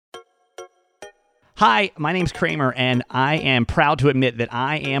Hi, my name's Kramer, and I am proud to admit that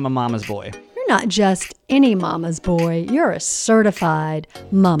I am a mama's boy. You're not just any mama's boy, you're a certified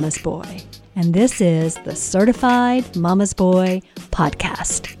mama's boy. And this is the Certified Mama's Boy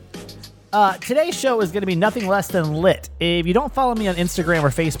Podcast. Today's show is going to be nothing less than lit. If you don't follow me on Instagram or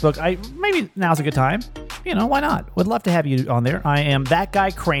Facebook, maybe now's a good time. You know, why not? Would love to have you on there. I am That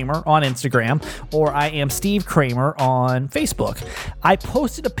Guy Kramer on Instagram, or I am Steve Kramer on Facebook. I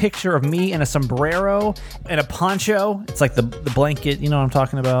posted a picture of me in a sombrero and a poncho. It's like the blanket, you know what I'm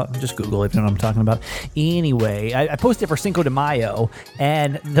talking about? Just Google it if you know what I'm talking about. Anyway, I posted it for Cinco de Mayo,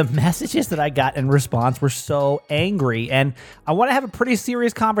 and the messages that I got in response were so angry. And I want to have a pretty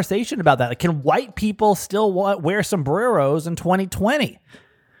serious conversation about that. Like, can white people still wear sombreros in 2020?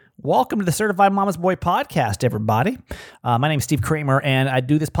 Welcome to the Certified Mama's Boy Podcast, everybody. My name is Steve Kramer, and I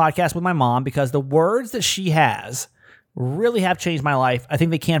do this podcast with my mom because the words that she has really have changed my life. I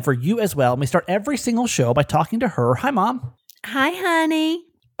think they can for you as well. And we start every single show by talking to her. Hi, Mom. Hi, honey.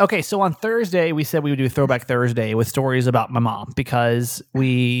 Okay, so on Thursday, we said we would do a Throwback Thursday with stories about my mom because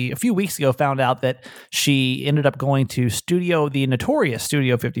we, a few weeks ago, found out that she ended up going to the notorious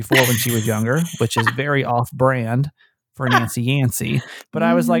Studio 54 when she was younger, which is very off-brand for Nancy Yancey. But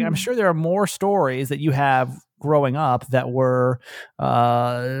I was like, I'm sure there are more stories that you have growing up that were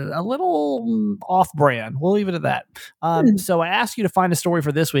a little off-brand. We'll leave it at that. So I asked you to find a story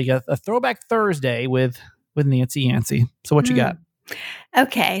for this week, a Throwback Thursday with Nancy Yancey. So what you got?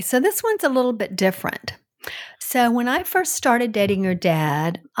 Okay, so this one's a little bit different. So when I first started dating your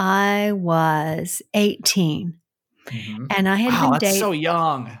dad, I was 18. Mm-hmm. And I had been dating. That's so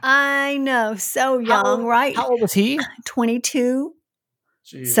young. I know, so young, right? How old was he? 22.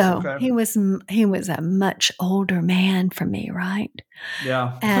 Jeez, so okay. he was a much older man for me, right?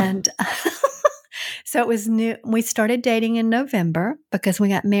 Yeah. And so it was new. We started dating in November because we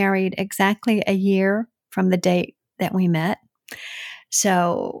got married exactly a year from the date that we met.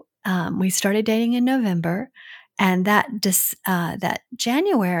 So we started dating in November, and that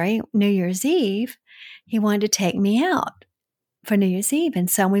January, New Year's Eve, he wanted to take me out for New Year's Eve. And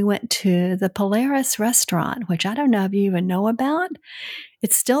so we went to the Polaris restaurant, which I don't know if you even know about.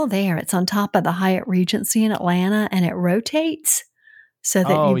 It's still there. It's on top of the Hyatt Regency in Atlanta, and it rotates so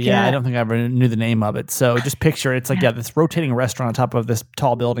that I don't think I ever knew the name of it. So just picture it's like, this rotating restaurant on top of this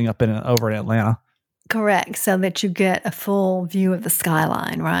tall building over in Atlanta. Correct. So that you get a full view of the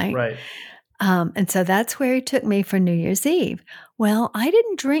skyline, right? Right. And so that's where he took me for New Year's Eve. Well, I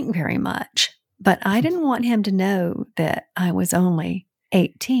didn't drink very much, but I didn't want him to know that I was only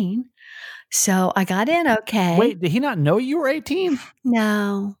 18. So I got in okay. Wait, did he not know you were 18?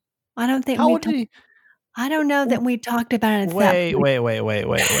 No, I don't think How old did he? I don't know that we talked about it. Wait.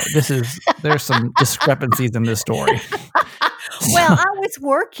 There's some discrepancies in this story. Well, I was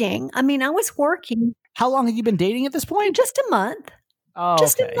working. How long have you been dating at this point? Just a month. Oh,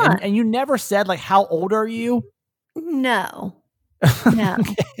 just okay. a month. And you never said, like, how old are you? No.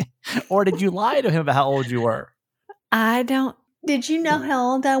 Okay. Or did you lie to him about how old you were? I don't. Did you know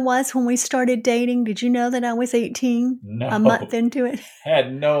how old I was when we started dating? Did you know that I was 18? No. A month into it?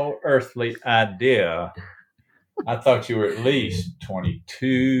 Had no earthly idea. I thought you were at least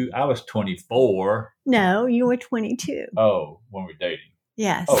 22. I was 24. No, you were 22. Oh, when we were dating.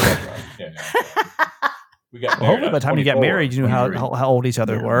 Yes. Oh, that's right. Yeah. We got married. Hopefully by the time you got married, you knew how old each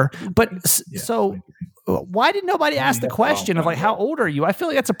other were. But so why did nobody ask the question of, like, how old are you? I feel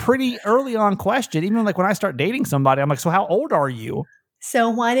like that's a pretty early on question. Even like when I start dating somebody, I'm like, so how old are you? So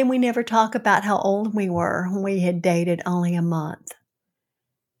why did we never talk about how old we were when we had dated only a month?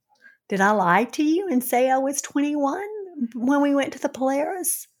 Did I lie to you and say I was 21 when we went to the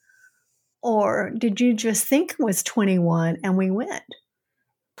Polaris? Or did you just think I was 21 and we went?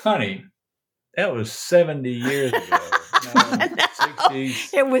 Honey, that was 70 years ago. No,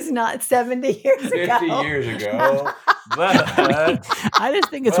 60s. It was not 70 years 50 ago. 50 years ago. But I just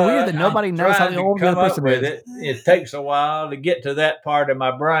think it's weird that nobody knows how old the other person is. It takes a while to get to that part of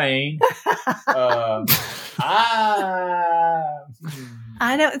my brain.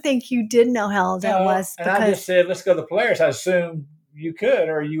 I don't think you did know how old I was. And I just said, let's go to the Polaris. I assumed you could,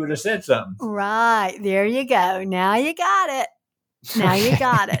 or you would have said something. Right. There you go. Now you got it. Now you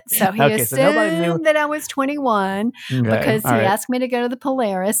got it. So he assumed that I was 21 because he asked me to go to the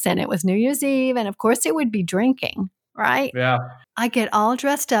Polaris, and it was New Year's Eve. And of course it would be drinking, right? Yeah. I get all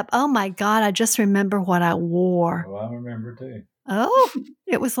dressed up. Oh my God. I just remember what I wore. Well, I remember too. Oh,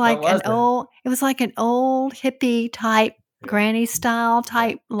 it was like an old hippie type, granny style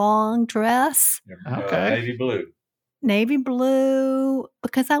type long dress. Navy blue. Navy blue,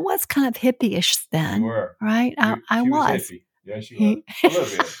 because I was kind of hippie-ish then. You were. Right? I was. Hippie. Yes, you were. A little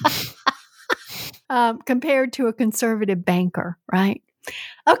bit. compared to a conservative banker, right?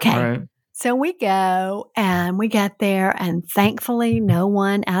 Okay. All right. So we go and we get there, and thankfully, no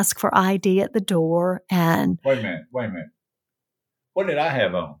one asked for ID at the door. And Wait a minute. What did I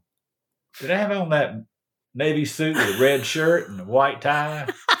have on? Did I have on that navy suit with a red shirt and a white tie?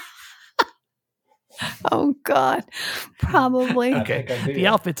 oh God, probably. I think I did. The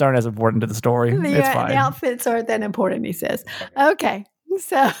outfits aren't as important to the story. It's fine. The outfits aren't that important, he says. Okay.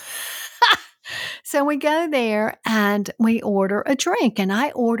 So so we go there and we order a drink, and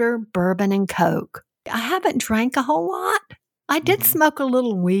I order bourbon and Coke. I haven't drank a whole lot. I did smoke a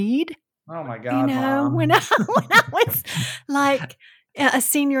little weed, Oh my God, Mom. Mom. when I was like a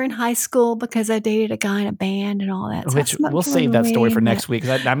senior in high school, because I dated a guy in a band and all that. So Which we'll save that story for next week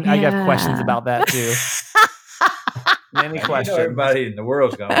because I got questions about that too. Many questions. Everybody in the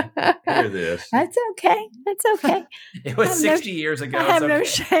world's going to hear this. That's okay. That's okay. It was I have 60 years ago. I have so- no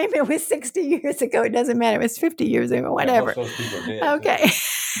shame. It was 60 years ago. It doesn't matter. It was 50 years ago. Whatever. Yeah, most of those people are dead. Okay.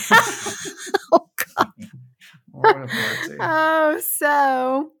 oh God. Oh,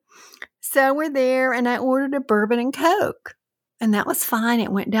 So we're there, and I ordered a bourbon and Coke, and that was fine.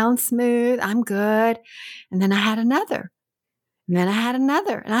 It went down smooth. I'm good. And then I had another. And then I had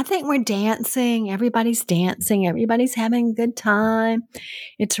another. And I think we're dancing. Everybody's dancing. Everybody's having a good time.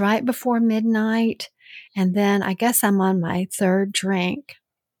 It's right before midnight. And then I guess I'm on my third drink.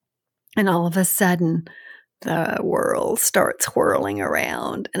 And all of a sudden, the world starts whirling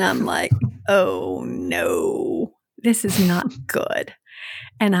around. And I'm like, oh no, this is not good.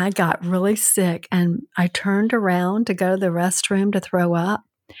 And I got really sick. And I turned around to go to the restroom to throw up.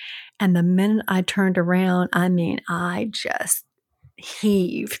 And the minute I turned around, I just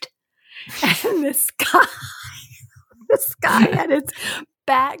heaved. And this guy had his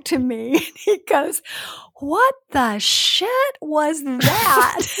back to me, and he goes, "What the shit was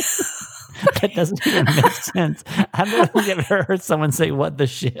that?" That doesn't even make sense. I don't think I've ever heard someone say, "What the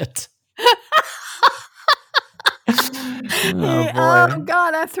shit?" Oh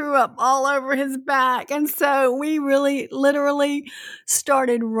God, I threw up all over his back. And so we really literally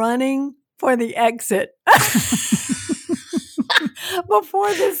started running for the exit before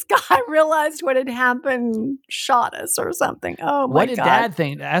this guy realized what had happened, shot us or something. Oh my What did God. Dad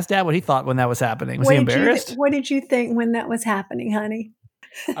think? Ask Dad what he thought when that was happening. Was he embarrassed? What did you think when that was happening, honey?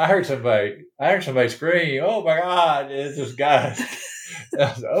 I heard somebody scream, "Oh my God, it's this guy."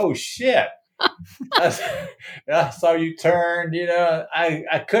 I said, "Oh shit." I saw you turn,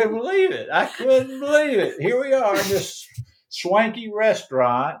 I couldn't believe it. Here we are in this swanky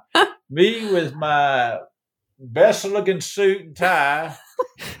restaurant, me with my best looking suit and tie,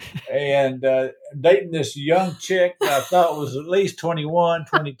 and dating this young chick that I thought was at least 21,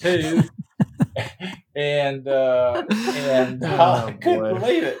 22. And I couldn't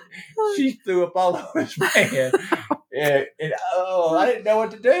believe it. She threw up all over his man. I didn't know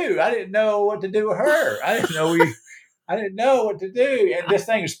what to do. I didn't know what to do with her. I didn't know what to do. And this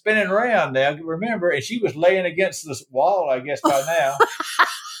thing is spinning around now, remember, and she was laying against this wall, I guess, by now.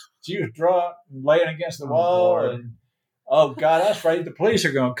 She was drunk and laying against the wall. Lord. And, oh, God, I was afraid the police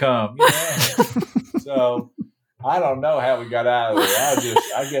are going to come. So I don't know how we got out of there.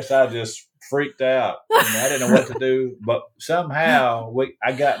 I guess I just freaked out. I didn't know what to do, but somehow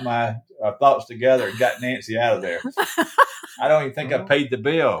I got my thoughts together and got Nancy out of there. I don't even think I paid the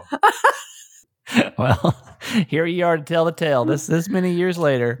bill. Well, here you are to tell the tale. This many years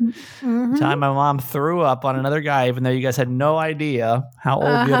later, time my mom threw up on another guy, even though you guys had no idea how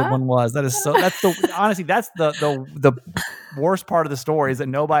old the other one was. Honestly, that's the worst part of the story is that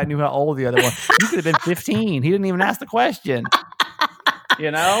nobody knew how old the other one. He could have been 15. He didn't even ask the question.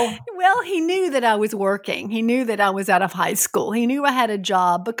 Well, he knew that I was working. He knew that I was out of high school. He knew I had a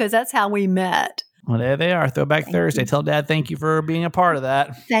job because that's how we met. Well, there they are. Throwback Thursday. Tell Dad thank you for being a part of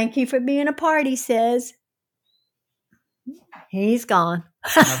that. Thank you for being a part, he says. He's gone.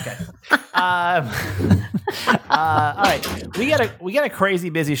 Okay. All right. We got a crazy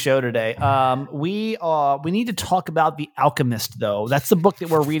busy show today. We need to talk about The Alchemist, though. That's the book that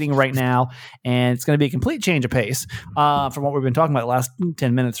we're reading right now, and it's going to be a complete change of pace from what we've been talking about the last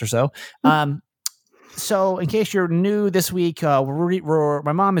 10 minutes or so. So in case you're new this week, my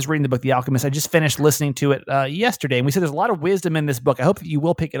mom is reading the book, The Alchemist. I just finished listening to it yesterday, and we said there's a lot of wisdom in this book. I hope that you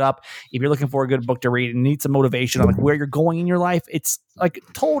will pick it up if you're looking for a good book to read and need some motivation on where you're going in your life. It's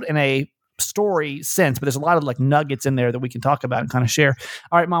told in a story sense, but there's a lot of nuggets in there that we can talk about and kind of share.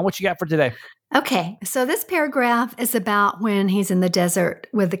 All right, Mom, what you got for today? Okay, so this paragraph is about when he's in the desert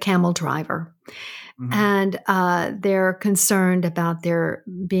with the camel driver, and they're concerned about there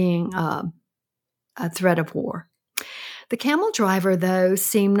being a threat of war. The camel driver, though,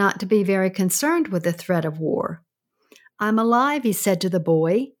 seemed not to be very concerned with the threat of war. "I'm alive," he said to the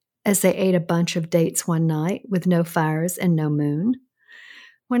boy, as they ate a bunch of dates one night with no fires and no moon.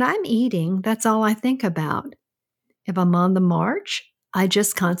 "When I'm eating, that's all I think about. If I'm on the march, I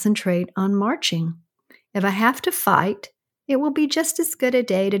just concentrate on marching. If I have to fight, it will be just as good a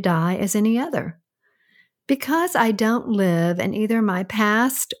day to die as any other. Because I don't live in either my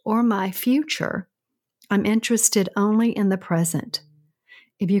past or my future, I'm interested only in the present.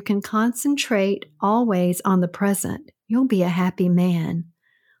 If you can concentrate always on the present, you'll be a happy man.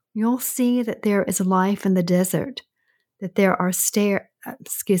 You'll see that there is life in the desert, that there are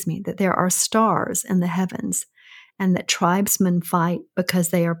stars in the heavens, and that tribesmen fight because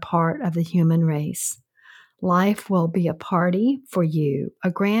they are part of the human race. Life will be a party for you,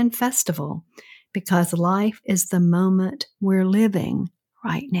 a grand festival, because life is the moment we're living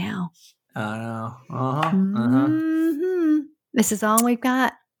right now." I know. Uh-huh. This is all we've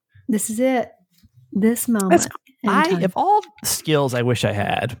got. This is it. This moment. Of all skills I wish I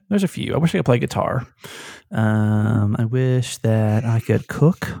had, there's a few. I wish I could play guitar. I wish that I could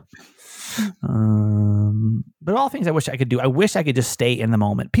cook. But all things I wish I could do. I wish I could just stay in the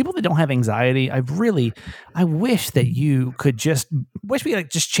moment. People that don't have anxiety, I wish that you could just we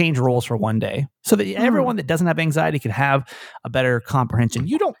could just change roles for one day so that everyone that doesn't have anxiety could have a better comprehension.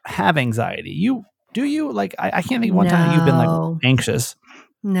 You don't have anxiety. Do you? Like, I can't think of one time you've been like anxious.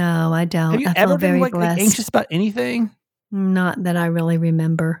 No, I don't. Have you ever been like anxious about anything? Not that I really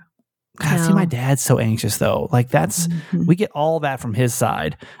remember. God, No. see, my dad's so anxious though. Like we get all that from his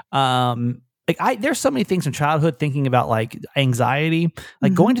side. There's so many things from childhood thinking about like anxiety.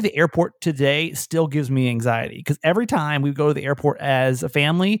 Like going to the airport today still gives me anxiety because every time we go to the airport as a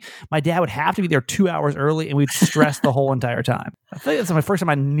family, my dad would have to be there 2 hours early and we'd stress the whole entire time. I think that's my first time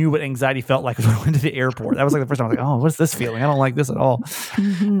I knew what anxiety felt like when I went to the airport. That was like the first time I was like, oh, what's this feeling? I don't like this at all.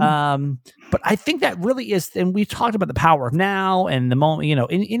 But I think that really is, and we talked about the power of now and the moment,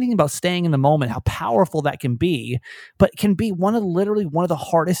 anything about staying in the moment, how powerful that can be, but can be one of the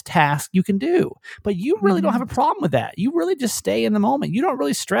hardest tasks you can do. But you really don't have a problem with that. You really just stay in the moment. You don't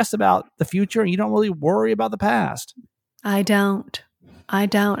really stress about the future and you don't really worry about the past. I don't. I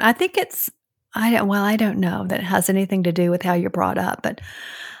think I don't know that it has anything to do with how you're brought up, but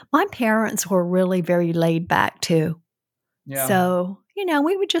my parents were really very laid back too. Yeah. So,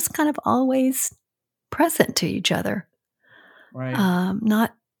 we were just kind of always present to each other. Right.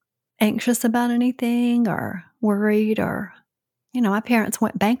 Not anxious about anything or worried or, my parents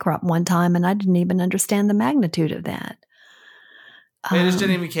went bankrupt one time and I didn't even understand the magnitude of that. They just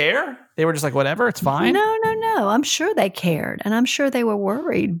didn't even care? They were just like, whatever, it's fine? No. I'm sure they cared and I'm sure they were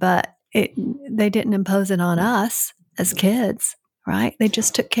worried, but they didn't impose it on us as kids, right? They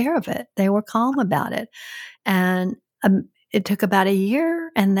just took care of it. They were calm about it. And it took about a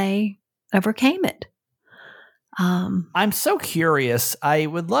year and they overcame it. I'm so curious. I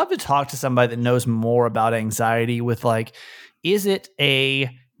would love to talk to somebody that knows more about anxiety with like, is it a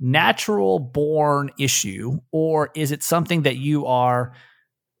natural born issue or is it something that you are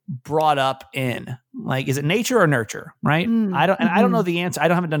brought up in? Like, is it nature or nurture? Right. I don't know the answer. I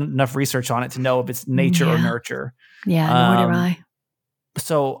haven't done enough research on it to know if it's nature or nurture. Yeah. Nor do I.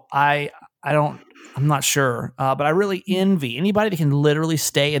 So I'm not sure, but I really envy anybody that can literally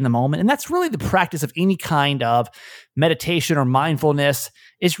stay in the moment. And that's really the practice of any kind of meditation or mindfulness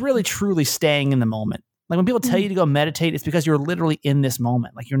is really truly staying in the moment. Like when people tell you to go meditate, it's because you're literally in this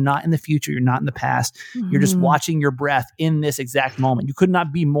moment. Like you're not in the future. You're not in the past. You're just watching your breath in this exact moment. You could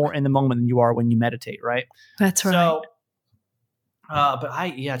not be more in the moment than you are when you meditate, right? That's right. So,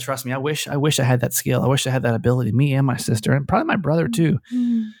 trust me, I wish I had that skill. I wish I had that ability. Me and my sister, and probably my brother too.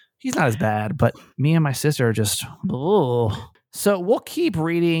 He's not as bad, but me and my sister are just, So we'll keep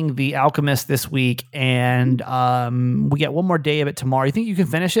reading The Alchemist this week, and we get one more day of it tomorrow. You think you can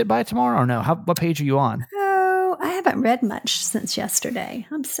finish it by tomorrow or no? What page are you on? Oh, I haven't read much since yesterday.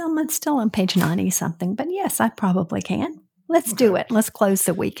 I'm still on page 90-something, but yes, I probably can. Let's do it. Let's close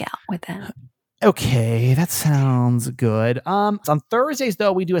the week out with that. Okay, that sounds good. On Thursdays,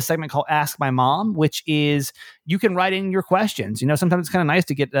 though, we do a segment called Ask My Mom, which is you can write in your questions. Sometimes it's kind of nice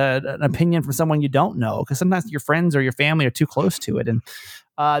to get an opinion from someone you don't know because sometimes your friends or your family are too close to it. And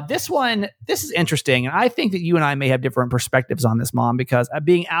this is interesting. And I think that you and I may have different perspectives on this, Mom, because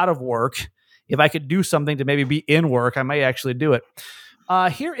being out of work, if I could do something to maybe be in work, I may actually do it.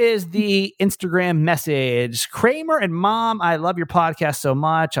 Here is the Instagram message. Kramer and Mom, I love your podcast so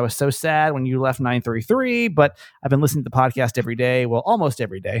much. I was so sad when you left 933, but I've been listening to the podcast every day. Well, almost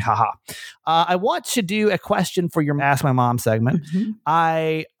every day. Haha. I want to do a question for your Ask My Mom segment. Mhm.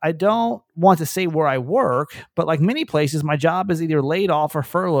 I don't want to say where I work, but like many places, my job is either laid off or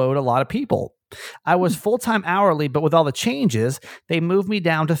furloughed a lot of people. I was full-time hourly, but with all the changes, they moved me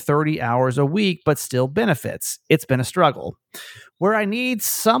down to 30 hours a week, but still benefits. It's been a struggle. Where I need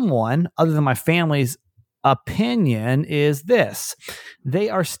someone other than my family's opinion is this. They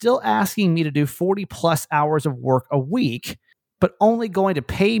are still asking me to do 40 plus hours of work a week, but only going to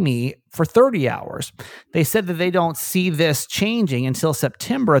pay me for 30 hours. They said that they don't see this changing until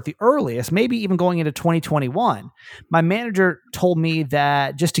September at the earliest, maybe even going into 2021. My manager told me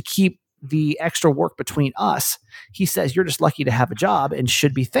that just to keep the extra work between us, he says, you're just lucky to have a job and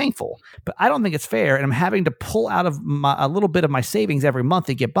should be thankful. But I don't think it's fair. And I'm having to pull out of a little bit of my savings every month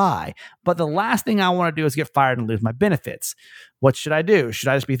to get by. But the last thing I want to do is get fired and lose my benefits. What should I do? Should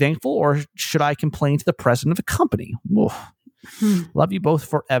I just be thankful or should I complain to the president of the company? Oof. Love you both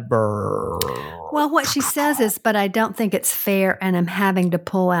forever. Well, what she says is, but I don't think it's fair, and I'm having to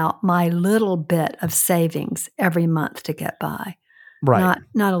pull out my little bit of savings every month to get by. Right.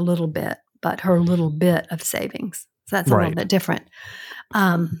 Not a little bit, but her little bit of savings. So that's a little bit different.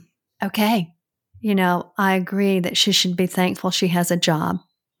 Okay. I agree that she should be thankful she has a job.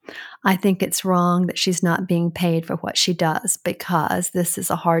 I think it's wrong that she's not being paid for what she does because this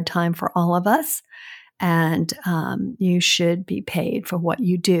is a hard time for all of us. And you should be paid for what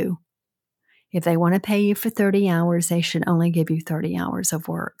you do. If they want to pay you for 30 hours, they should only give you 30 hours of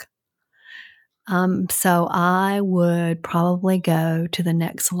work. So I would probably go to the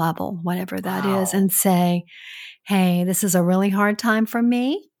next level, whatever that is, and say, hey, this is a really hard time for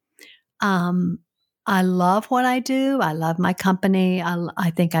me. I love what I do. I love my company.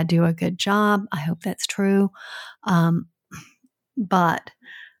 I think I do a good job. I hope that's true. But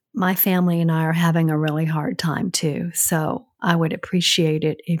my family and I are having a really hard time too. So I would appreciate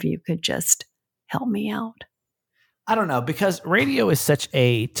it if you could just help me out. I don't know, because radio is such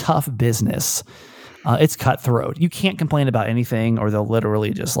a tough business. It's cutthroat. You can't complain about anything or they'll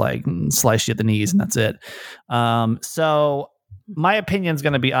literally just like slice you at the knees and that's it. So my opinion is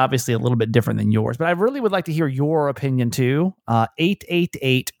going to be obviously a little bit different than yours, but I really would like to hear your opinion too.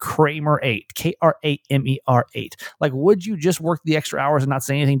 888 Kramer 8, Kramer 8. Like, would you just work the extra hours and not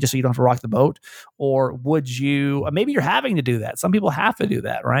say anything just so you don't have to rock the boat? Or would you, maybe you're having to do that. Some people have to do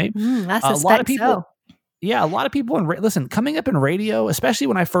that, right? I suspect a lot of people, so. Yeah, a lot of people listen, coming up in radio, especially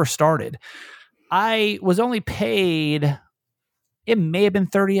when I first started, I was only paid, it may have been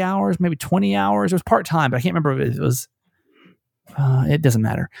 30 hours, maybe 20 hours. It was part-time, but I can't remember if it was, it doesn't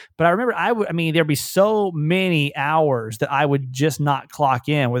matter. But I remember there'd be so many hours that I would just not clock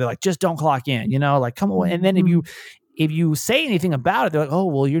in where they're like, just don't clock in, like come on. And then if you say anything about it, they're like, oh,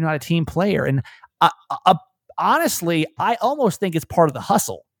 well, you're not a team player. And honestly, I almost think it's part of the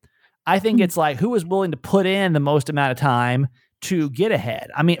hustle. I think it's like who is willing to put in the most amount of time to get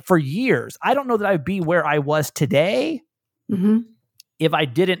ahead. I mean, for years, I don't know that I'd be where I was today if I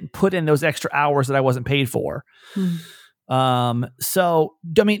didn't put in those extra hours that I wasn't paid for. So,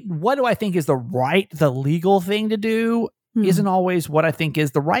 what do I think is the legal thing to do isn't always what I think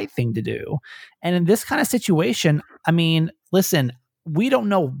is the right thing to do. And in this kind of situation, listen, we don't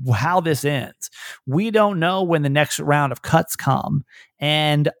know how this ends. We don't know when the next round of cuts come.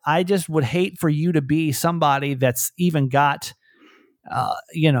 And I just would hate for you to be somebody that's even got,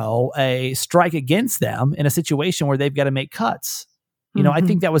 a strike against them in a situation where they've got to make cuts. I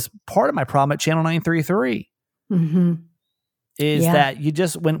think that was part of my problem at Channel 933 is that you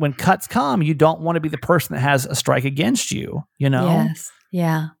just, when cuts come, you don't want to be the person that has a strike against you, Yes.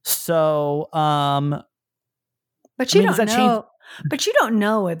 Yeah. So, but you don't know. But you don't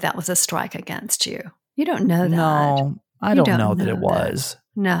know if that was a strike against you. You don't know that. No, I don't know that it was.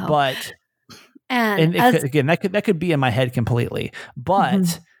 No. But and that could be in my head completely.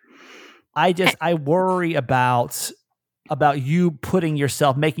 But I worry about you making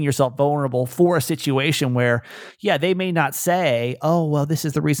yourself vulnerable for a situation where, they may not say, oh, well, this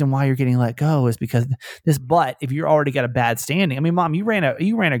is the reason why you're getting let go is because this, but if you're already got a bad standing, Mom, you ran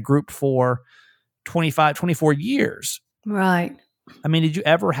a group for 24 years. Right. Did you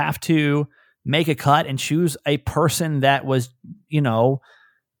ever have to make a cut and choose a person that was,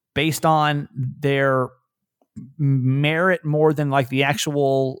 based on their merit more than like the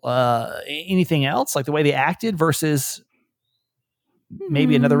actual anything else, like the way they acted versus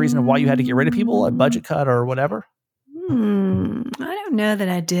maybe another reason of why you had to get rid of people, a budget cut or whatever? I don't know that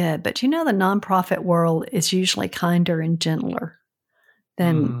I did, but the nonprofit world is usually kinder and gentler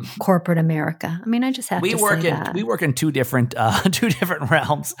than corporate America. I mean, I just have to say that. We work in two different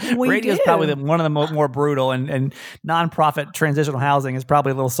realms. We Radio is do. probably one of the more brutal, and nonprofit transitional housing is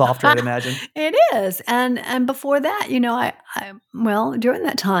probably a little softer, I'd imagine. It is. And before that, well, during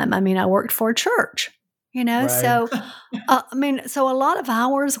that time, I worked for a church, Right. so, so a lot of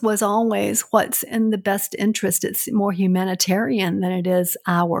ours was always what's in the best interest. It's more humanitarian than it is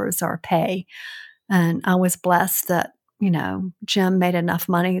hours or pay. And I was blessed that, Jim made enough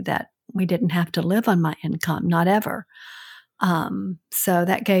money that we didn't have to live on my income, not ever. So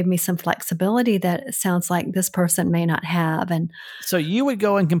that gave me some flexibility that it sounds like this person may not have. And so you would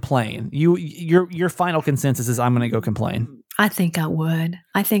go and complain. Your final consensus is, I'm going to go complain. I think I would.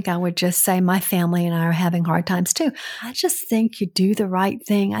 I think I would just say my family and I are having hard times too. I just think you do the right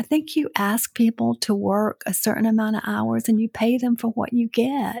thing. I think you ask people to work a certain amount of hours and you pay them for what you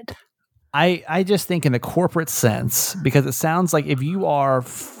get. I just think in the corporate sense, because it sounds like if you are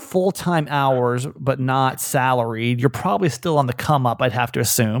full-time hours but not salaried, you're probably still on the come up, I'd have to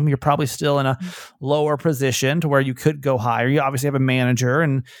assume. You're probably still in a lower position to where you could go higher. You obviously have a manager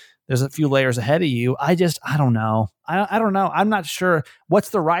and there's a few layers ahead of you. I don't know. I don't know. I'm not sure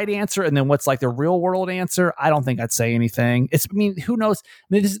what's the right answer and then what's like the real world answer. I don't think I'd say anything. Who knows?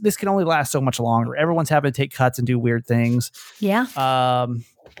 This can only last so much longer. Everyone's having to take cuts and do weird things. Yeah.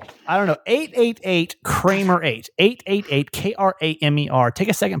 I don't know. 888-Kramer8. 888-KRAMER. Take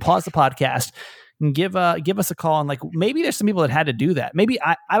a second, pause the podcast, and give us a call. And maybe there's some people that had to do that. Maybe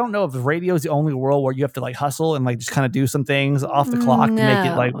I don't know if radio is the only world where you have to hustle and just kind of do some things off the clock to make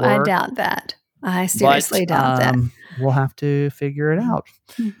it work. I doubt that. I seriously doubt that. We'll have to figure it out.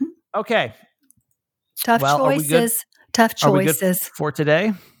 Mm-hmm. Okay. Tough choices. Tough choices. Are we good for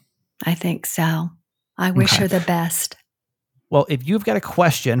today? I think so. I wish her the best. Well, if you've got a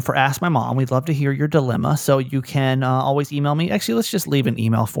question for Ask My Mom, we'd love to hear your dilemma. So you can always email me. Actually, let's just leave an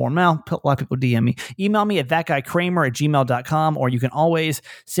email form. Now, a lot of people DM me. Email me at thatguykramer@gmail.com, or you can always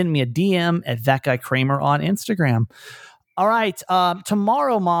send me a DM at thatguykramer on Instagram. All right.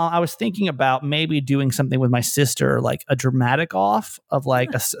 Tomorrow, Mom, I was thinking about maybe doing something with my sister, like a dramatic off of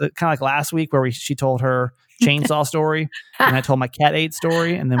kind of like last week where she told her chainsaw story and I told my cat ate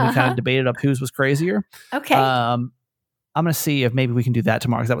story. And then we kind of debated up whose was crazier. Okay. I'm going to see if maybe we can do that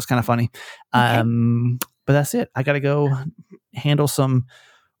tomorrow because that was kind of funny. Okay. But that's it. I got to go handle some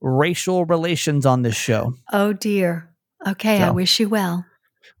racial relations on this show. Oh, dear. Okay. So, I wish you well.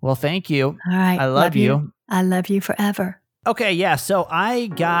 Well, thank you. All right. I love you. I love you forever. Okay. Yeah. So I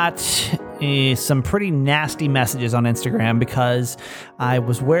got some pretty nasty messages on Instagram because I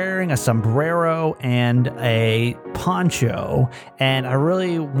was wearing a sombrero and a poncho, and I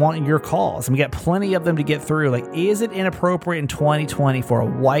really want your calls. And we got plenty of them to get through. Is it inappropriate in 2020 for a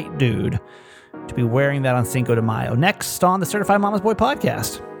white dude to be wearing that on Cinco de Mayo? Next on the Certified Mama's Boy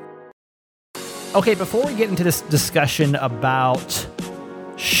podcast. Okay, before we get into this discussion about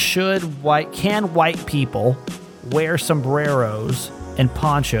can white people wear sombreros and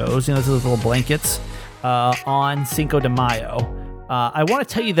ponchos, those little blankets, on Cinco de Mayo. I want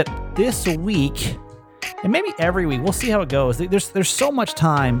to tell you that this week, and maybe every week, we'll see how it goes. There's so much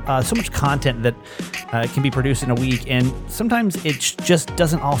time, so much content that can be produced in a week, and sometimes it just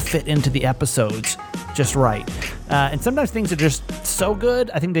doesn't all fit into the episodes just right. And sometimes things are just so good,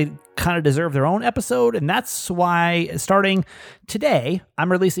 I think they kind of deserve their own episode, and that's why starting today,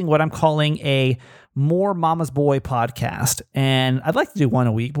 I'm releasing what I'm calling a More Mama's Boy podcast. And I'd like to do one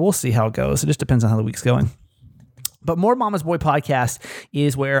a week, but we'll see how it goes. It just depends on how the week's going. But More Mama's Boy podcast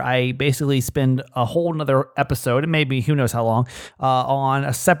is where I basically spend a whole nother episode, and maybe who knows how long, on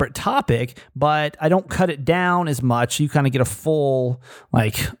a separate topic, but I don't cut it down as much. You kind of get a full,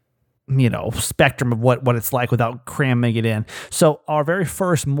 spectrum of what it's like without cramming it in. So our very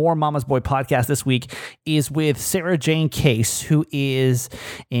first More Mama's Boy podcast this week is with Sarah Jane Case, who is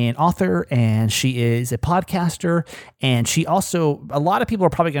an author and she is a podcaster. And she also, a lot of people are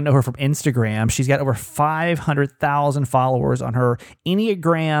probably going to know her from Instagram. She's got over 500,000 followers on her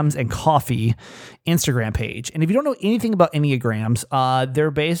Enneagrams and Coffee Instagram page. And if you don't know anything about Enneagrams, they're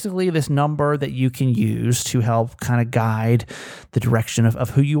basically this number that you can use to help kind of guide the direction of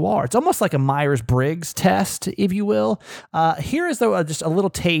who you are. It's almost like a Myers-Briggs test, if you will. Here is just a little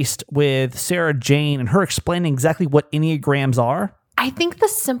taste with Sarah Jane and her explaining exactly what Enneagrams are. I think the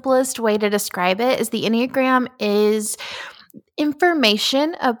simplest way to describe it is the Enneagram is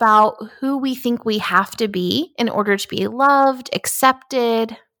information about who we think we have to be in order to be loved,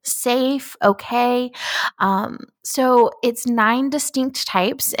 accepted, safe, okay. So it's 9 distinct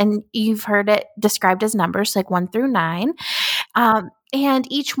types, and you've heard it described as numbers, like 1 through 9.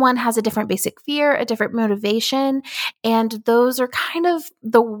 And each one has a different basic fear, a different motivation, and those are kind of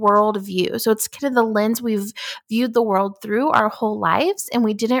the world view. So it's kind of the lens we've viewed the world through our whole lives, and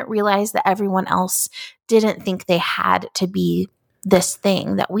we didn't realize that everyone else didn't think they had to be this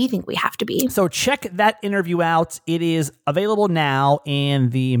thing that we think we have to be. So check that interview out. It is available now in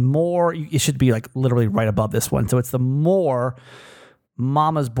the More, it should be like literally right above this one. So it's the More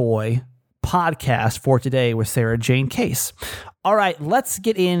Mama's Boy podcast for today with Sarah Jane Case. All right, let's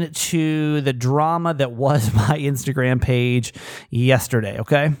get into the drama that was my Instagram page yesterday,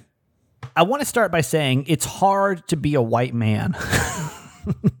 okay? I want to start by saying it's hard to be a white man.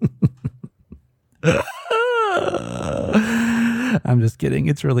 I'm just kidding.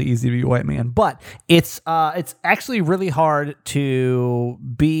 It's really easy to be a white man, but it's actually really hard to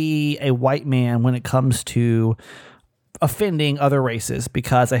be a white man when it comes to offending other races,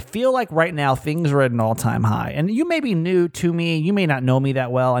 because I feel like right now things are at an all-time high. And you may be new to me. You may not know me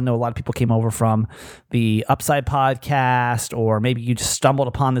that well. I know a lot of people came over from the Upside podcast, or maybe you just stumbled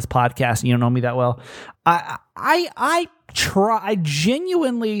upon this podcast and you don't know me that well. I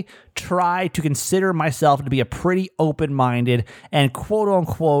genuinely try to consider myself to be a pretty open-minded and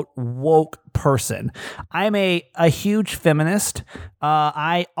quote-unquote woke person. I'm a huge feminist.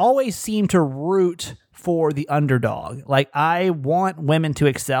 I always seem to root for the underdog. Like, I want women to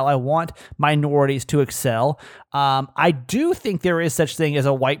excel. I want minorities to excel. I do think there is such thing as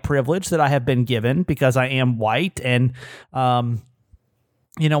a white privilege that I have been given because I am white. And, when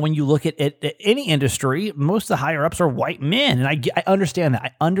you look at any industry, most of the higher ups are white men. And I understand that.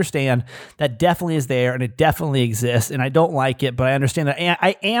 I understand that definitely is there and it definitely exists. And I don't like it, but I understand that. And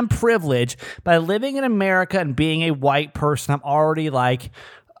I am privileged by living in America and being a white person. I'm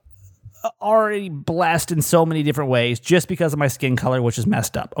already blessed in so many different ways just because of my skin color, which is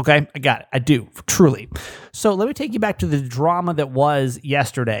messed up. Okay, I got it. I do, truly. So let me take you back to the drama that was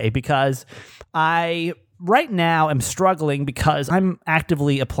yesterday, because I right now am struggling because I'm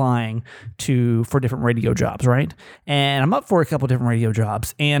actively applying for different radio jobs, right? And I'm up for a couple different radio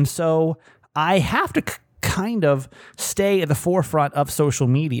jobs. And so I have to kind of stay at the forefront of social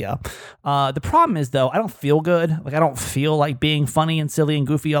media. The problem is, though, I don't feel good. Like, I don't feel like being funny and silly and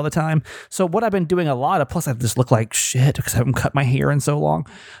goofy all the time. So what I've been doing a lot of, plus I just look like shit because I haven't cut my hair in so long.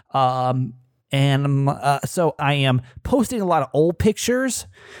 So I am posting a lot of old pictures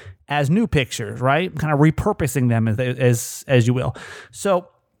as new pictures, right? Kind of repurposing them as you will. So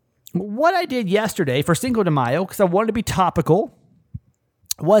what I did yesterday for Cinco de Mayo, because I wanted to be topical,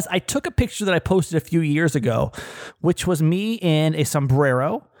 was I took a picture that I posted a few years ago, which was me in a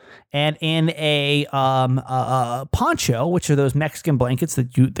sombrero and in a poncho, which are those Mexican blankets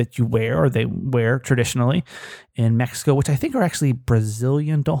that you wear, or they wear traditionally in Mexico, which I think are actually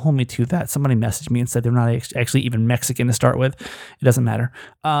Brazilian. Don't hold me to that. Somebody messaged me and said they're not actually even Mexican to start with. It doesn't matter.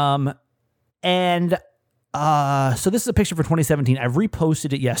 So this is a picture for 2017. I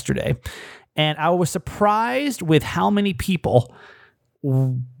reposted it yesterday, and I was surprised with how many people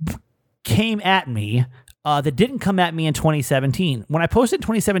came at me that didn't come at me in 2017. When I posted in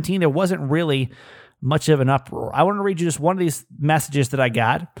 2017, there wasn't really much of an uproar. I want to read you just one of these messages that I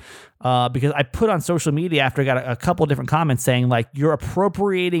got because I put on social media after I got a couple different comments saying, like, you're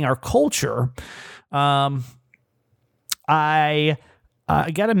appropriating our culture. I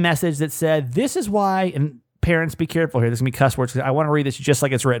got a message that said, this is why, and parents, be careful here. There's going to be cuss words. I want to read this just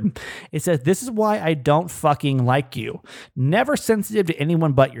like it's written. It says, this is why I don't fucking like you. Never sensitive to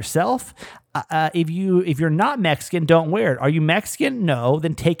anyone but yourself. If you're not Mexican, don't wear it. Are you Mexican? No.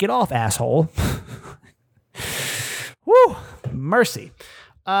 Then take it off, asshole. Woo. Mercy.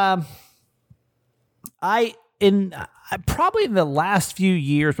 Probably in the last few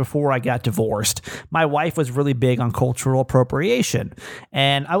years before I got divorced, my wife was really big on cultural appropriation.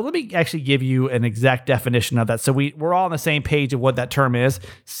 And let me actually give you an exact definition of that. So we're all on the same page of what that term is.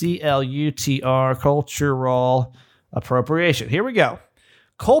 CLUTR, cultural appropriation. Here we go.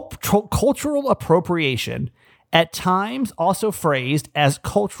 Cultural appropriation, at times also phrased as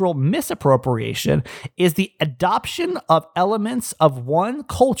cultural misappropriation, is the adoption of elements of one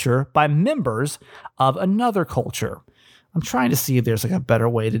culture by members of another culture. I'm trying to see if there's like a better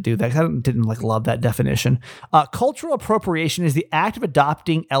way to do that. I didn't love that definition. Cultural appropriation is the act of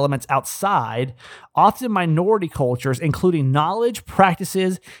adopting elements outside, often minority cultures, including knowledge,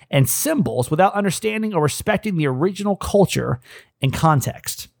 practices, and symbols, without understanding or respecting the original culture and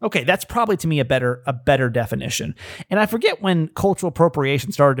context. Okay, that's probably to me a better definition. And I forget when cultural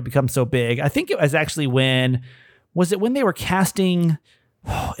appropriation started to become so big. I think it was actually when they were casting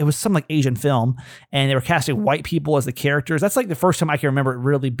it was some like Asian film, and they were casting white people as the characters. That's like the first time I can remember it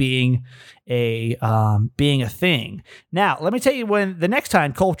really being a thing. Now, let me tell you, when the next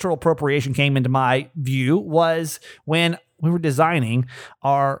time cultural appropriation came into my view was when we were designing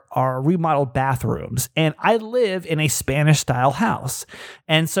our remodeled bathrooms, and I live in a Spanish style house.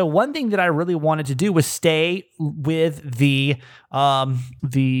 And so one thing that I really wanted to do was stay with the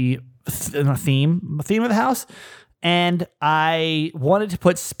theme of the house. And I wanted to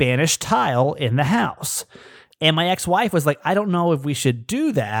put Spanish tile in the house. And my ex-wife was like, I don't know if we should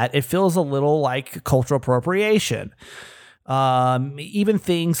do that. It feels a little like cultural appropriation. Even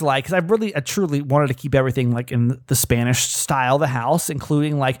things like, because I truly wanted to keep everything like in the Spanish style of the house,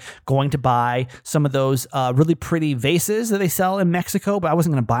 including like going to buy some of those really pretty vases that they sell in Mexico, but I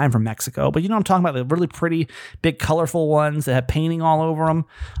wasn't going to buy them from Mexico. But you know what I'm talking about, the really pretty, big, colorful ones that have painting all over them.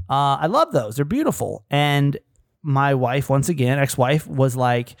 I love those. They're beautiful. And my wife, once again, ex-wife, was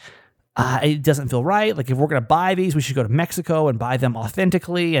like, it doesn't feel right. Like, if we're going to buy these, we should go to Mexico and buy them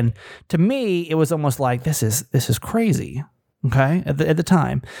authentically. And to me, it was almost like, this is crazy. Okay. At the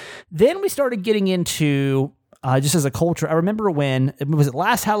time. Then we started getting into, just as a culture. I remember when, was it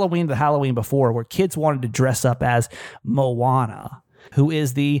last Halloween or the Halloween before, where kids wanted to dress up as Moana, who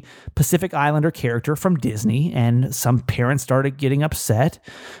is the Pacific Islander character from Disney. And some parents started getting upset,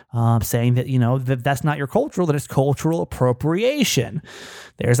 saying that, that's not your cultural, that it's cultural appropriation.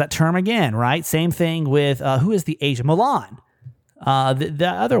 There's that term again, right? Same thing with, who is the Asian? Mulan. The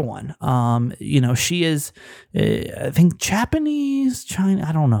other one, she is, I think Japanese, China.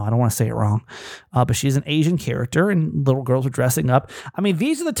 I don't know. I don't want to say it wrong. But she's an Asian character and little girls are dressing up. I mean,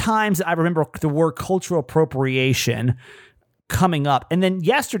 these are the times that I remember the word cultural appropriation coming up. And then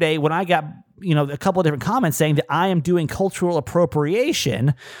yesterday when I got, a couple of different comments saying that I am doing cultural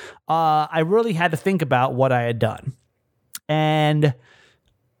appropriation, I really had to think about what I had done. And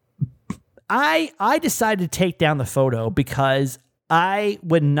I decided to take down the photo because I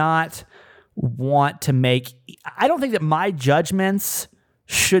would not want to I don't think that my judgments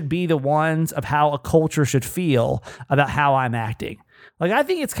should be the ones of how a culture should feel about how I'm acting. Like, I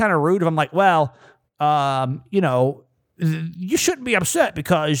think it's kind of rude if I'm like, well, you shouldn't be upset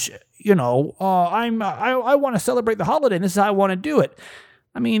because, I want to celebrate the holiday and this is how I want to do it.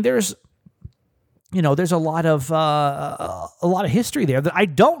 I mean, there's a lot of history there that I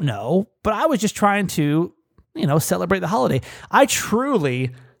don't know, but I was just trying to, celebrate the holiday. I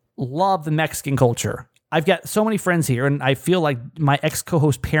truly love the Mexican culture. I've got so many friends here, and I feel like my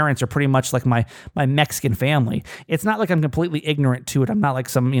ex-co-host parents are pretty much like my Mexican family. It's not like I'm completely ignorant to it. I'm not like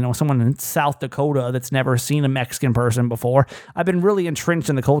someone in South Dakota that's never seen a Mexican person before. I've been really entrenched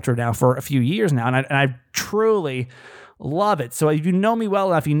in the culture now for a few years now, and I truly love it. So if you know me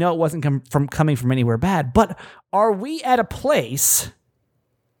well enough, you know it wasn't coming from anywhere bad. But are we at a place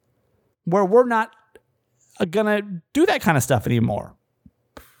where we're not gonna do that kind of stuff anymore?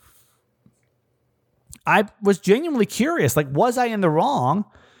 I was genuinely curious. Like, was I in the wrong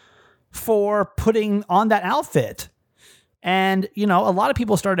for putting on that outfit? And, a lot of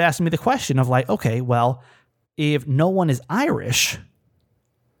people started asking me the question of like, okay, well, if no one is Irish,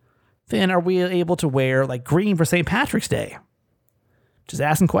 then are we able to wear like green for St. Patrick's Day? Just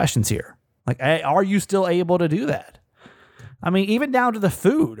asking questions here. Like, are you still able to do that? I mean, even down to the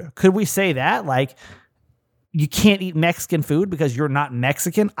food. Could we say that? Like, you can't eat Mexican food because you're not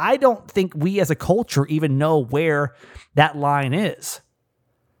Mexican? I don't think we as a culture even know where that line is.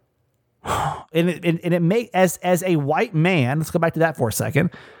 And it may, as a white man, let's go back to that for a second.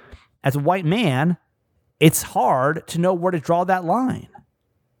 As a white man, it's hard to know where to draw that line.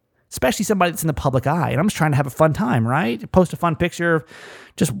 Especially somebody that's in the public eye. And I'm just trying to have a fun time, right? Post a fun picture of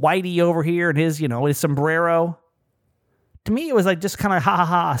just Whitey over here and his, his sombrero. To me, it was like just kind of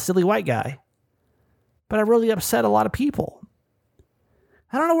ha, silly white guy. But I really upset a lot of people.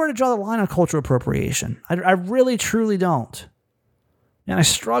 I don't know where to draw the line on cultural appropriation. I really, truly don't. And I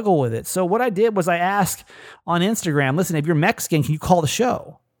struggle with it. So what I did was I asked on Instagram, listen, if you're Mexican, can you call the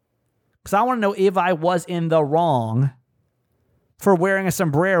show? Because I want to know if I was in the wrong for wearing a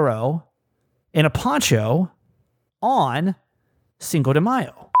sombrero and a poncho on Cinco de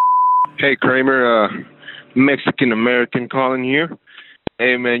Mayo. Hey, Kramer, Mexican-American calling here.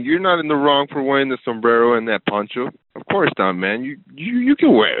 Hey, man, you're not in the wrong for wearing the sombrero and that poncho. Of course not, man. You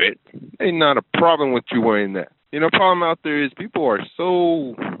can wear it. Ain't not a problem with you wearing that. Problem out there is people are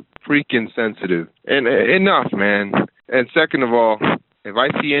so freaking sensitive. And enough, man. And second of all, if I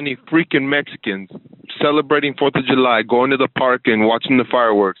see any freaking Mexicans celebrating 4th of July, going to the park and watching the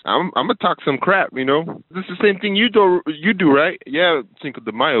fireworks. I'm gonna talk some crap, you know. This is the same thing you do, right? Yeah, Cinco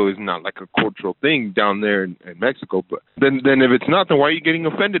de Mayo is not like a cultural thing down there in Mexico, but then if it's not, then why are you getting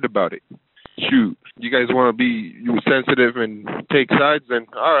offended about it? Shoot, you guys want to be sensitive and take sides, then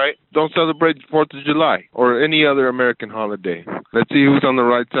all right, don't celebrate 4th of July or any other American holiday. Let's see who's on the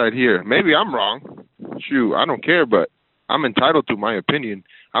right side here. Maybe I'm wrong. Shoot, I don't care, but I'm entitled to my opinion.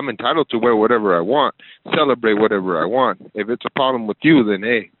 I'm entitled to wear whatever I want, celebrate whatever I want. If it's a problem with you, then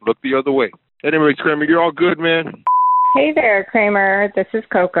hey, look the other way. Anyways, Kramer, you're all good, man. Hey there, Kramer. This is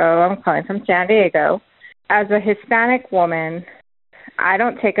Coco. I'm calling from San Diego. As a Hispanic woman, I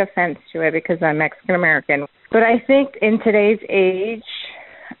don't take offense to it because I'm Mexican American. But I think in today's age,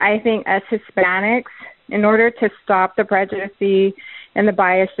 I think as Hispanics, in order to stop the prejudice and the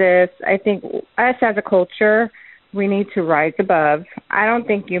biases, I think us as a culture, we need to rise above. I don't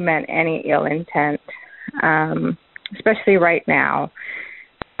think you meant any ill intent, especially right now.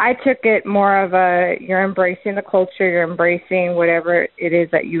 I took it more of you're embracing the culture, you're embracing whatever it is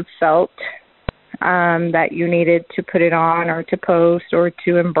that you felt that you needed to put it on or to post or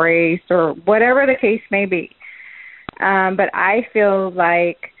to embrace or whatever the case may be. But I feel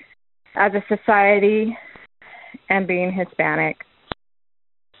like as a society and being Hispanic,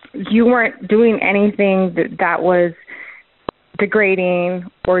 you weren't doing anything that was degrading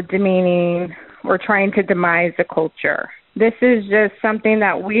or demeaning or trying to demise the culture. This is just something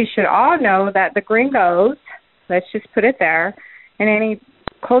that we should all know that the gringos, let's just put it there, and any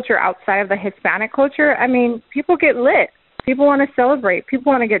culture outside of the Hispanic culture, I mean, people get lit. People want to celebrate.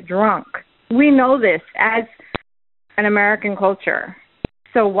 People want to get drunk. We know this as an American culture.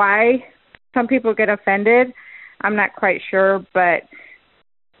 So why some people get offended, I'm not quite sure, but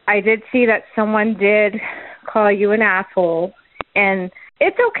I did see that someone did call you an asshole, and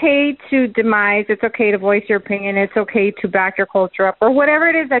it's okay to demise, it's okay to voice your opinion, it's okay to back your culture up, or whatever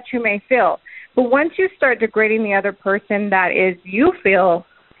it is that you may feel. But once you start degrading the other person that is you feel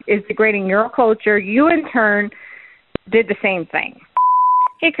is degrading your culture, you in turn did the same thing.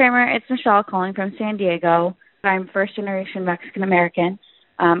 Hey Kramer, it's Michelle calling from San Diego. I'm first generation Mexican American.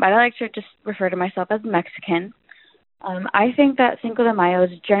 I like to just refer to myself as Mexican. I think that Cinco de Mayo is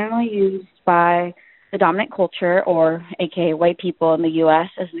generally used by the dominant culture, or aka white people in the U.S.,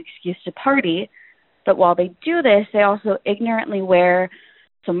 as an excuse to party. But while they do this, they also ignorantly wear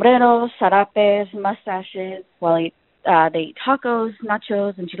sombreros, sarapes, mustaches, while they eat tacos,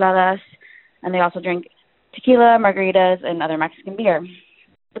 nachos, enchiladas, and they also drink tequila, margaritas, and other Mexican beer.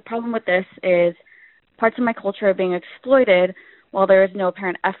 The problem with this is parts of my culture are being exploited while there is no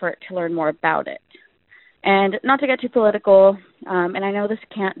apparent effort to learn more about it. And not to get too political, and I know this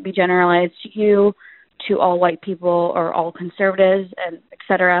can't be generalized to you, to all white people or all conservatives, and et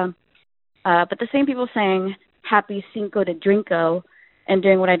cetera, but the same people saying happy Cinco de Drinko and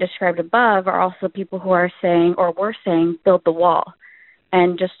doing what I described above are also people who are saying, or were saying, build the wall,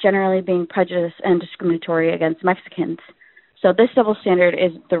 and just generally being prejudiced and discriminatory against Mexicans. So this double standard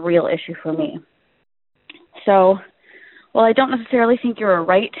is the real issue for me. So while I don't necessarily think you were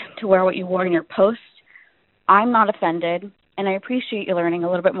right to wear what you wore in your post, I'm not offended, and I appreciate you learning a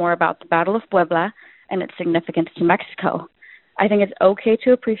little bit more about the Battle of Puebla and its significance to Mexico. I think it's okay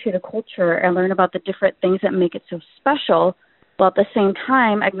to appreciate a culture and learn about the different things that make it so special, while at the same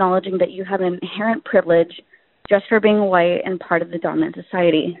time acknowledging that you have an inherent privilege just for being white and part of the dominant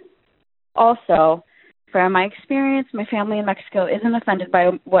society. Also, from my experience, my family in Mexico isn't offended by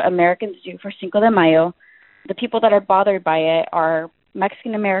what Americans do for Cinco de Mayo. The people that are bothered by it are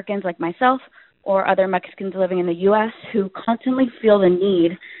Mexican Americans like myself, or other Mexicans living in the U.S. who constantly feel the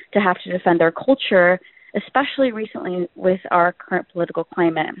need to have to defend their culture, especially recently with our current political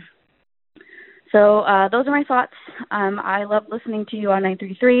climate. So those are my thoughts. I love listening to you on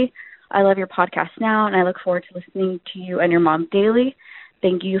 933. I love your podcast now, and I look forward to listening to you and your mom daily.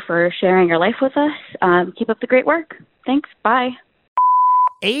 Thank you for sharing your life with us. Keep up the great work. Thanks. Bye.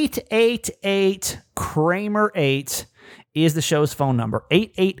 888 Kramer 8 is the show's phone number.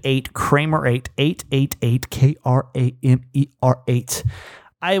 888 Kramer 8, 888 KRAMER 8.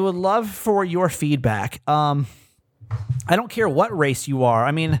 I would love for your feedback. I don't care what race you are.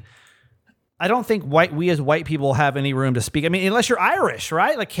 I mean, I don't think we as white people have any room to speak. I mean, unless you're Irish,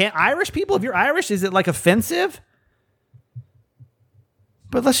 right? Like, can't Irish people, if you're Irish, is it like offensive?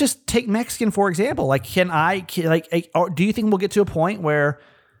 But let's just take Mexican, for example. Like, do you think we'll get to a point where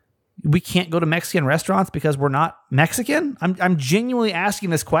we can't go to Mexican restaurants because we're not Mexican? I'm genuinely asking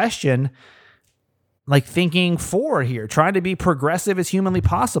this question, like thinking forward here, trying to be progressive as humanly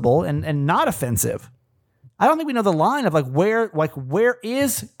possible and not offensive. I don't think we know the line of where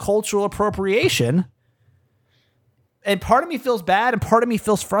is cultural appropriation And part of me feels bad and part of me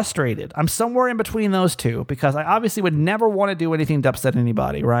feels frustrated. I'm somewhere in between those two because I obviously would never want to do anything to upset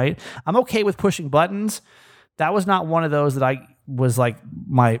anybody, right? I'm okay with pushing buttons. That was not one of those that I was like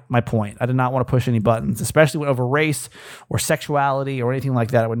my point. I did not want to push any buttons, especially over race or sexuality or anything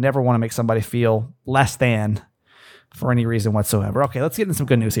like that. I would never want to make somebody feel less than for any reason whatsoever. Okay, let's get into some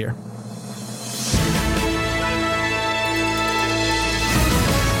good news here.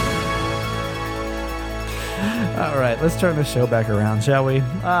 All right, let's turn the show back around, shall we?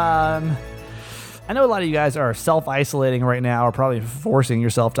 I know a lot of you guys are self-isolating right now, or probably forcing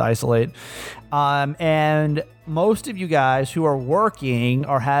yourself to isolate. And most of you guys who are working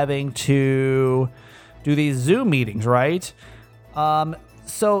are having to do these Zoom meetings, right?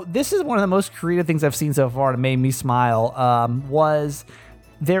 So this is one of the most creative things I've seen so far that made me smile, was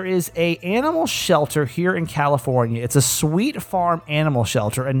there is a animal shelter here in California. It's a Sweet Farm Animal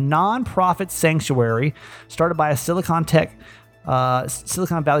Shelter, a nonprofit sanctuary started by a Silicon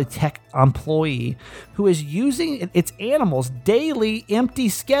Valley Tech employee who is using its animals' daily empty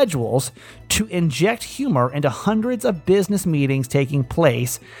schedules to inject humor into hundreds of business meetings taking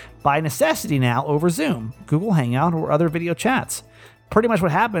place by necessity now over Zoom, Google Hangout, or other video chats. Pretty much what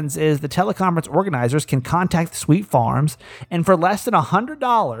happens is the teleconference organizers can contact Sweet Farms, and for less than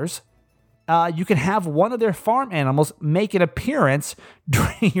 $100, you can have one of their farm animals make an appearance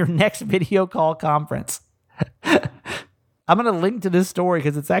during your next video call conference. I'm going to link to this story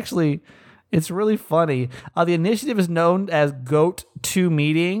because it's really funny. The initiative is known as Goat 2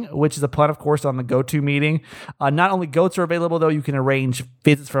 Meeting, which is a pun, of course, on the Go-To Meeting. Not only goats are available, though, you can arrange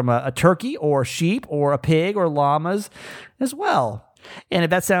visits from a turkey or sheep or a pig or llamas as well. And if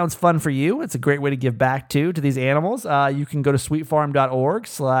that sounds fun for you, it's a great way to give back to these animals. You can go to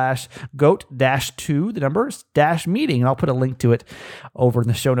sweetfarm.org/goat-2, the numbers, -meeting. And I'll put a link to it over in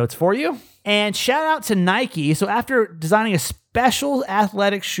the show notes for you. And shout out to Nike. So after designing a special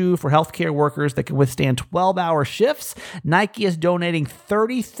athletic shoe for healthcare workers that can withstand 12-hour shifts, Nike is donating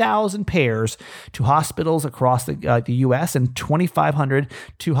 30,000 pairs to hospitals across the U.S. and 2,500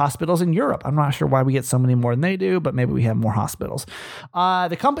 to hospitals in Europe. I'm not sure why we get so many more than they do, but maybe we have more hospitals.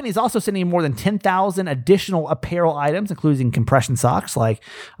 The company is also sending more than 10,000 additional apparel items, including compression socks and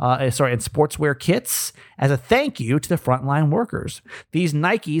sportswear kits, as a thank you to the frontline workers. These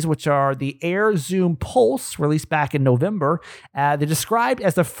Nikes, which are the Air Zoom Pulse, released back in November, they're described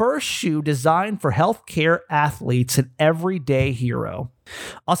as the first shoe designed for healthcare athletes, an everyday hero.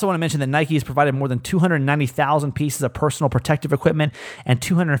 Also want to mention that Nike has provided more than 290,000 pieces of personal protective equipment and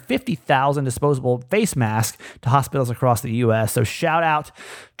 250,000 disposable face masks to hospitals across the U.S. So shout out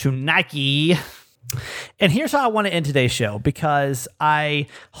to Nike. And here's how I want to end today's show, because I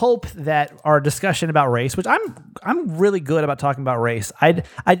hope that our discussion about race, which I'm really good about talking about race. I'd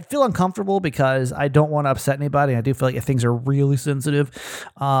feel uncomfortable because I don't want to upset anybody. I do feel like things are really sensitive.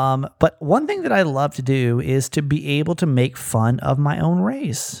 But one thing that I love to do is to be able to make fun of my own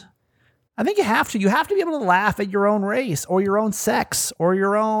race. I think you have to. You have to be able to laugh at your own race or your own sex or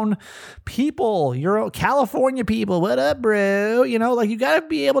your own people, your own California people. What up, bro? You got to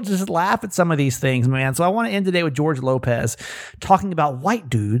be able to just laugh at some of these things, man. So I want to end today with George Lopez talking about white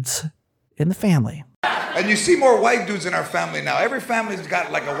dudes in the family. And you see more white dudes in our family now. Every family's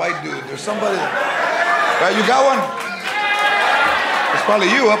got like a white dude. There's somebody. Right, you got one? It's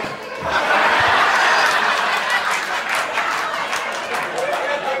probably you up.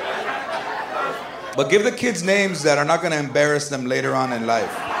 But give the kids names that are not going to embarrass them later on in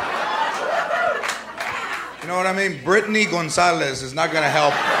life. You know what I mean? Brittany Gonzalez is not going to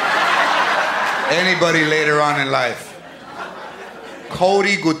help anybody later on in life.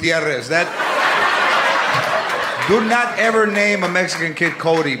 Cody Gutierrez. Do not ever name a Mexican kid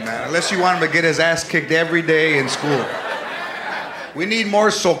Cody, man, unless you want him to get his ass kicked every day in school. We need more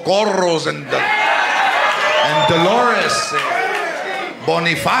Socorros and Dolores and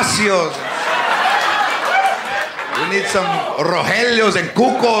Bonifacios. We need some Rogelios and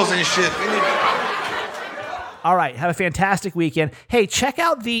Cucos and shit. All right, have a fantastic weekend. Hey, check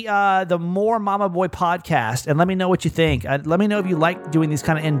out the More Mama Boy podcast and let me know what you think. Let me know if you like doing these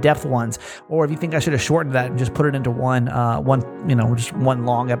kind of in-depth ones, or if you think I should have shortened that and just put it into one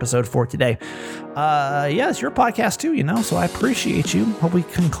long episode for today. It's your podcast too, so I appreciate you. Hope we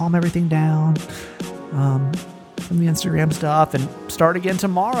can calm everything down from the Instagram stuff and start again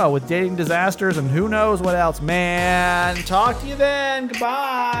tomorrow with dating disasters and who knows what else, man. Talk to you then.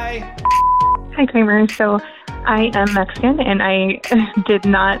 Goodbye. Hi, Kramer. So I am Mexican, and I did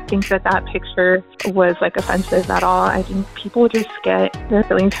not think that picture was offensive at all. I think people just get their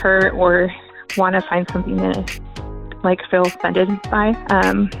feelings hurt or want to find something to feel offended by.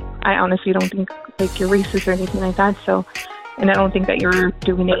 I honestly don't think like you're racist or anything like that. So, and I don't think that you're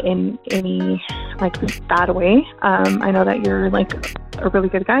doing it in any like bad way. I know that you're like a really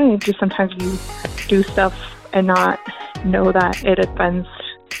good guy. Just sometimes you do stuff and not know that it offends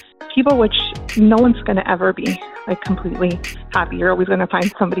people, which no one's going to ever be like completely happy. You're always going to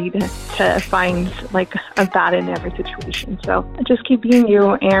find somebody to find like a bad in every situation. So just keep being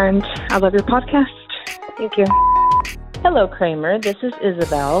you, and I love your podcast. Thank you. Hello, Kramer. This is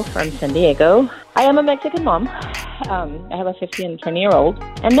Isabel from San Diego. I am a Mexican mom. I have a 15 and 20-year-old.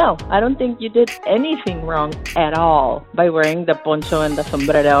 And no, I don't think you did anything wrong at all by wearing the poncho and the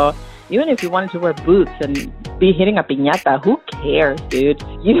sombrero. Even if you wanted to wear boots and be hitting a piñata, who cares, dude?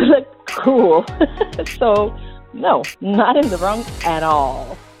 You look cool. So, no, not in the wrong at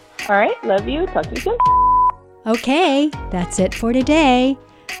all. All right, love you. Talk to you soon. Okay, that's it for today.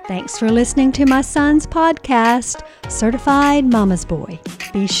 Thanks for listening to my son's podcast, Certified Mama's Boy.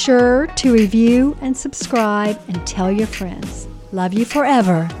 Be sure to review and subscribe and tell your friends. Love you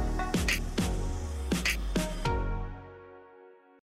forever.